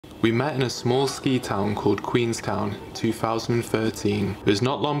We met in a small ski town called Queenstown, 2013. It was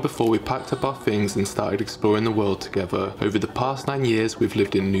not long before we packed up our things and started exploring the world together. Over the past 9 years, we've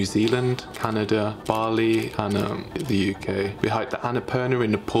lived in New Zealand, Canada, Bali, and the UK. We hiked the Annapurna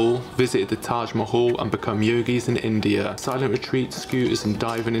in Nepal, visited the Taj Mahal, and become yogis in India. Silent retreats, scooters, and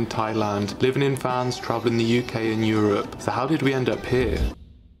diving in Thailand. Living in vans, traveling the UK and Europe. So how did we end up here?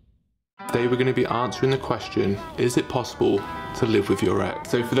 Today we're going to be answering the question, is it possible to live with your ex?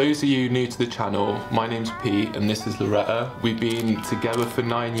 So for those of you new to the channel, my name's Pete and this is Loretta. We've been together for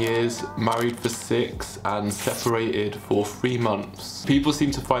 9 years, married for 6 and separated for 3 months. People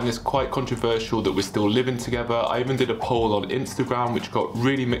seem to find this quite controversial that we're still living together. I even did a poll on Instagram which got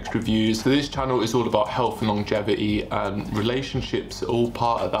really mixed reviews. So this channel is all about health and longevity, and relationships are all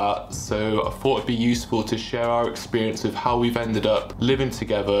part of that. So I thought it'd be useful to share our experience of how we've ended up living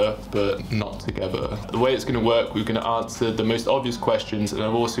together but not together. The way it's going to work, we're going to answer the most obvious questions, and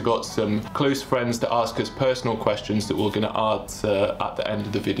I've also got some close friends to ask us personal questions that we're going to answer at the end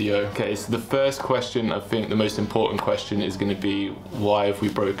of the video. Okay, so the first question, I think the most important question, is going to be, why have we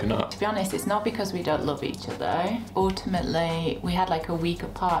broken up? To be honest, it's not because we don't love each other. Ultimately, we had like a week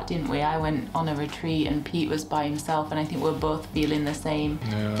apart, didn't we? I went on a retreat and Pete was by himself, and I think we're both feeling the same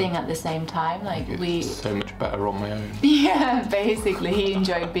thing at the same time. Like so much better on my own. Yeah, basically, he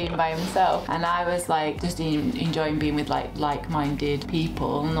enjoyed being by himself, and I was like just enjoying being with like-minded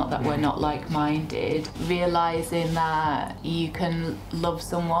people. Not that we're not like-minded. Realizing that you can love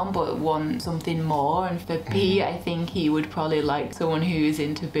someone but want something more, and for Pete, I think he would probably like someone who's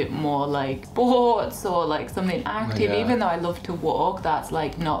into a bit more like sports or like something active. Even though I love to walk, that's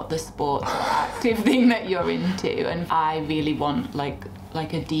like not the sports or active thing that you're into, and I really want like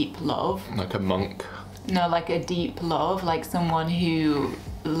a deep love. Like a monk? No, like a deep love, like someone who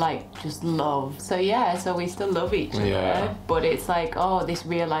like just love. So yeah, so we still love each other, but it's like, oh, this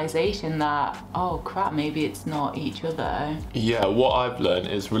realization that, oh crap, maybe it's not each other. Yeah, what I've learned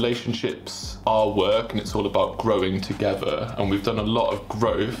is relationships are work and it's all about growing together, and we've done a lot of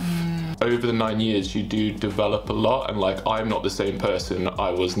growth. Over the 9 years, you do develop a lot, and like, I'm not the same person I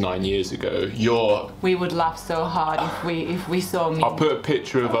was 9 years ago. We would laugh so hard if we saw me. I'll put a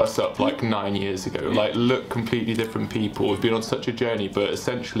picture of us up like 9 years ago, like look completely different people. We've been on such a journey, but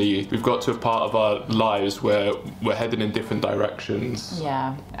essentially we've got to a part of our lives where we're heading in different directions.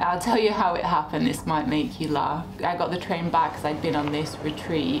 Yeah, I'll tell you how it happened. This might make you laugh. I got the train back because I'd been on this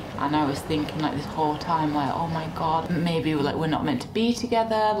retreat, and I was thinking like this whole time, like, oh my god, maybe like we're not meant to be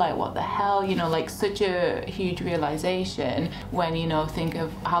together, like what the hell, you know, like such a huge realization when, you know, think of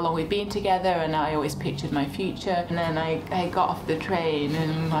how long we've been together, and I always pictured my future. And then I got off the train,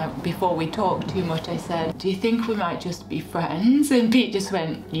 and before we talked too much, I said, do you think we might just be friends? And Pete just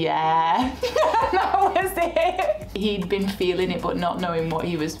went, yeah. That was it. He'd been feeling it but not knowing what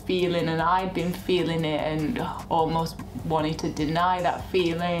he was feeling, and I'd been feeling it and almost wanted to deny that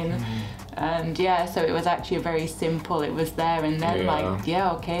feeling. And yeah, so it was actually very simple. It was there and then, like,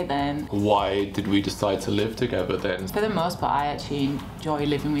 yeah, okay then. Why did we decide to live together then? For the most part, I actually enjoy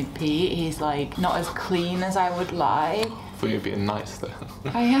living with Pete. He's like not as clean as I would like. For you being nice then.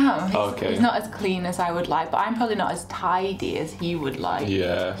 I am. Okay. He's not as clean as I would like, but I'm probably not as tidy as he would like.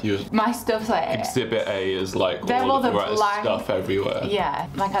 Yeah, my stuff's like Exhibit A is like all the stuff everywhere. Yeah,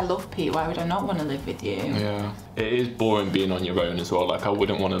 like I love Pete. Why would I not want to live with you? Yeah. It is boring being on your own as well. Like, I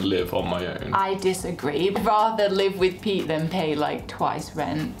wouldn't want to live on my own. I disagree. I'd rather live with Pete than pay like twice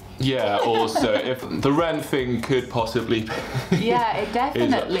rent. Yeah, also, if the rent thing could possibly be yeah, it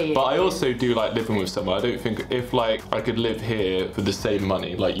definitely but I also do like living with someone. I don't think if like I could live here for the same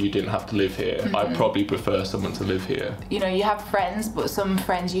money, like you didn't have to live here, I'd probably prefer someone to live here. You know, you have friends, but some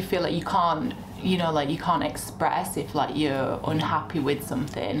friends you feel like you can't, you know, like you can't express if like you're unhappy with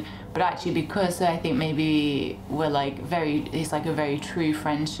something. But actually, because I think maybe we're like it's like a very true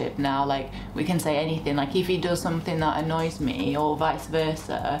friendship now, like we can say anything. Like if he does something that annoys me or vice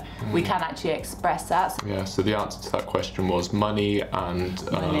versa, we can actually express that. Yeah, so the answer to that question was money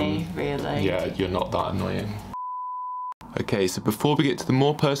and money, really. Yeah, you're not that annoying. Okay, so before we get to the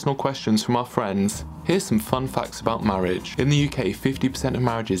more personal questions from our friends, here's some fun facts about marriage. In the UK, 50% of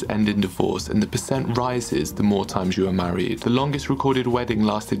marriages end in divorce, and the percent rises the more times you are married. The longest recorded wedding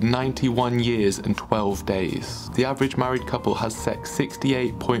lasted 91 years and 12 days. The average married couple has sex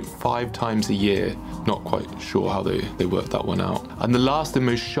 68.5 times a year. Not quite sure how they worked that one out. And the last and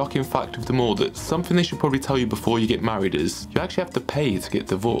most shocking fact of them all, that something they should probably tell you before you get married, is you actually have to pay to get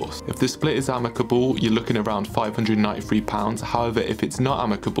divorced. If the split is amicable, you're looking around £593 £100. However, if it's not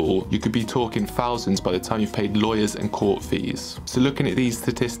amicable, you could be talking thousands by the time you've paid lawyers and court fees. So looking at these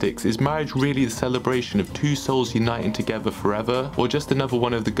statistics, is marriage really the celebration of two souls uniting together forever, or just another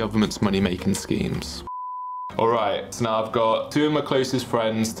one of the government's money-making schemes? Alright, so now I've got two of my closest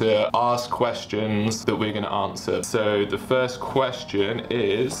friends to ask questions that we're going to answer. So the first question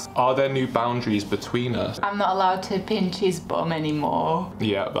is, are there new boundaries between us? I'm not allowed to pinch his bum anymore.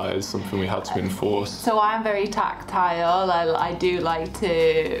 Yeah, that is something we had to enforce. So I'm very tactile. I do like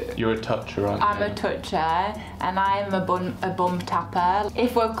to... You're a toucher, aren't you? I'm a toucher, and I'm a bum tapper.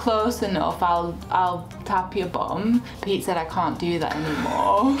 If we're close enough, I'll tap your bum. Pete said I can't do that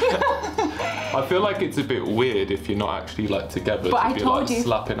anymore. I feel like it's a bit weird if you're not actually like together But to I be told like you,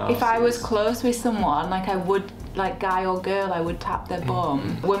 slapping asses. if I was close with someone, like I would, like guy or girl, I would tap their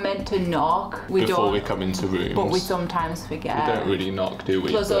bum. We're meant to knock. Before we come into rooms. But we sometimes forget. We don't really knock, do we?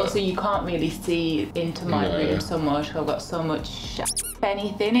 Plus But also you can't really see into my room so much. I've got so much shit. If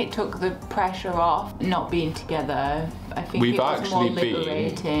anything, it took the pressure off not being together. I think we've it was actually more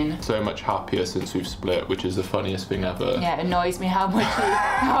liberating. been so much happier since we've split, which is the funniest thing ever. Yeah, it annoys me how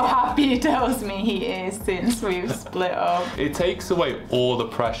happy he tells me he is since we've split up. It takes away all the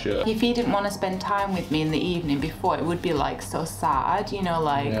pressure. If he didn't want to spend time with me in the evening before, it would be like so sad, you know,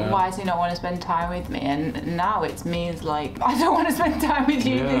 like why does he not want to spend time with me? And now it's me, it's like, I don't want to spend time with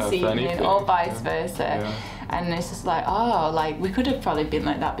you this evening, or vice versa. Yeah. And it's just like, oh, like we could have probably been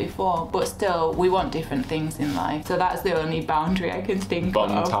like that before, but still we want different things in life. So that's the only boundary I can think Bum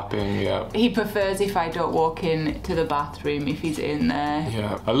of. tapping, yeah. He prefers if I don't walk in to the bathroom if he's in there.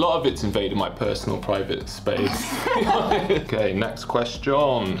 Yeah, a lot of it's invaded my personal private space. Okay, next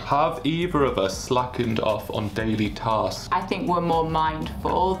question. Have either of us slackened off on daily tasks? I think we're more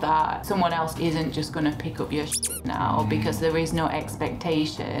mindful that someone else isn't just going to pick up your shit now, because there is no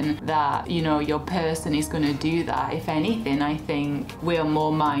expectation that, you know, your person is going to do that. If anything, I think we're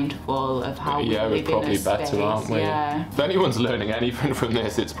more mindful of how we live we're probably in a better, space. aren't we? Yeah. If anyone's learning anything from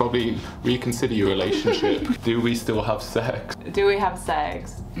this, it's probably reconsider your relationship. Do we still have sex? Do we have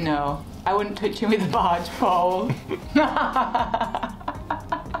sex? No. I wouldn't touch him with a barge pole.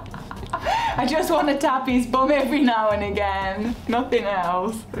 I just want to tap his bum every now and again. Nothing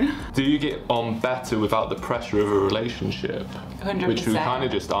else. Do you get on better without the pressure of a relationship? 100%. Which we kind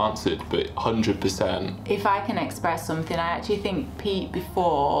of just answered, but 100%. If I can express something, I actually think Pete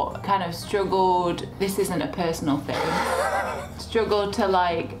before kind of struggled, this isn't a personal thing, struggled to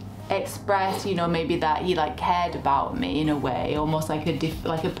like express, you know, maybe that he like cared about me in a way, almost like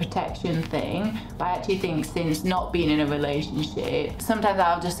a protection thing. But I actually think since not being in a relationship, sometimes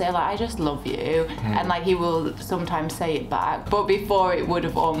I'll just say like, I just love you, and like he will sometimes say it back. But before it would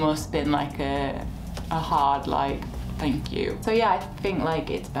have almost been like a hard like, thank you. So yeah, I think like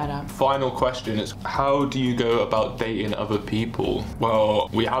it's better. Final question is, how do you go about dating other people?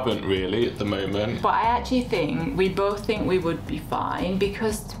 Well, we haven't really at the moment. But I actually think we both think we would be fine,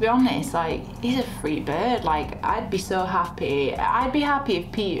 because to be honest, like he's a free bird. Like I'd be so happy. I'd be happy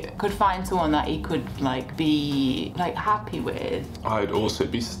if Pete could find someone that he could like be like happy with. I'd also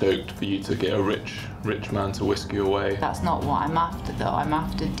be stoked for you to get a rich man to whisk you away. That's not what I'm after though. I'm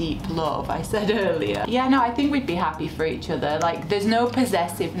after deep love, I said earlier. Yeah, no, I think we'd be happy for each other. Like there's no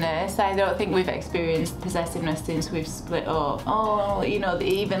possessiveness. I don't think we've experienced possessiveness since we've split up. Oh, you know,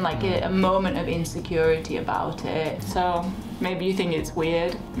 even like a moment of insecurity about it. So maybe you think it's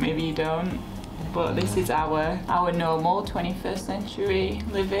weird, maybe you don't. But this is our normal 21st century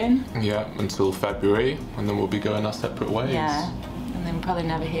living. Yeah, until February, and then we'll be going our separate ways. Yeah. And then we'll probably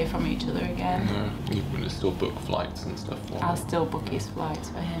never hear from each other again. No, you can still book flights and stuff. I'll still book his flights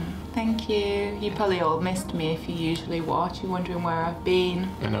for him. Thank you. You probably all missed me if you usually watch. You're wondering where I've been.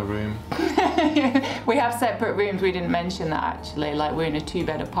 In a room. We have separate rooms. We didn't mention that actually. Like we're in a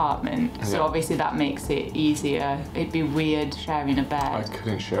 2-bed apartment. So obviously that makes it easier. It'd be weird sharing a bed. I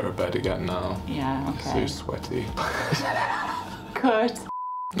couldn't share a bed again now. Yeah, okay. So sweaty. Good.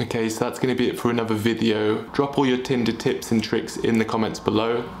 Okay, so that's going to be it for another video. Drop all your Tinder tips and tricks in the comments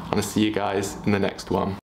below, and I'll see you guys in the next one.